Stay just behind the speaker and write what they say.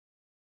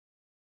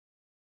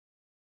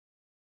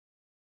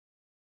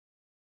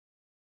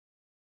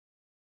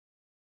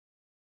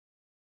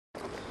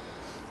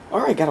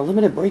Alright, got a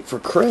limited break for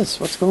Chris.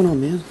 What's going on,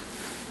 man?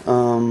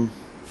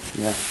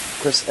 Yeah,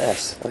 Chris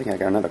S. I think I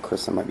got another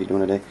Chris I might be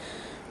doing today.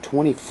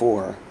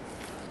 24.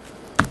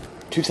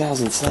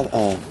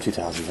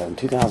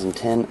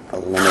 2010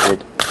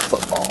 limited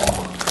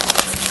football.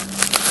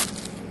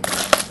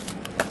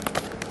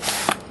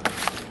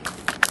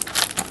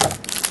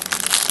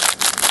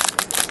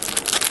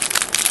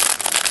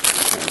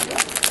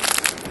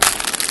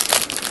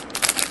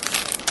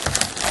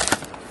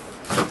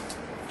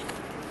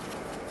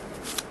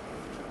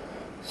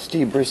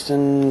 Steve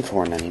Briston,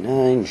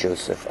 $4.99.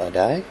 Joseph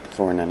Adai,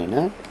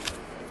 $4.99.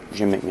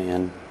 Jim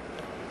McMahon,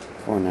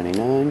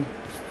 $4.99.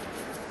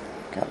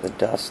 Got the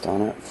dust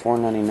on it,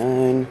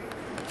 $4.99.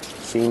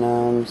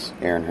 Phenoms,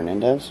 Aaron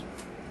Hernandez.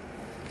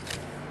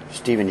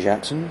 Steven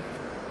Jackson,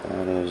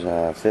 that is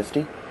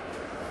 $50.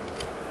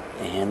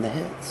 And the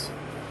hits.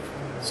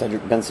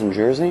 Cedric Benson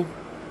jersey,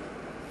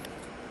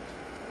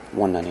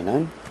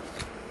 $1.99.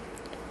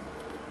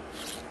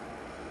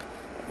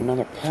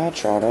 Another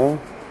patch auto.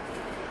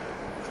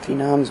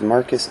 Phenoms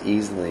Marcus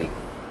Easley,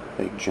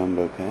 big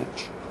jumbo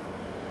patch.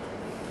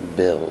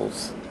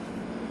 Bills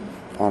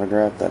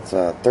autograph, that's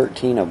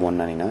 13 of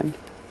 199.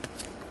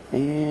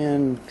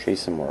 And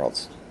Jason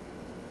Worlds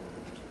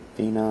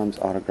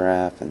Phenoms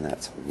autograph, and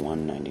that's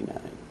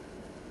 $1.99.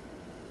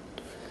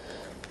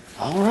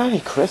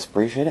 Alright, Chris,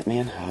 appreciate it,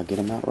 man. I'll get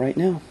them out right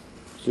now.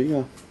 See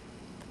ya.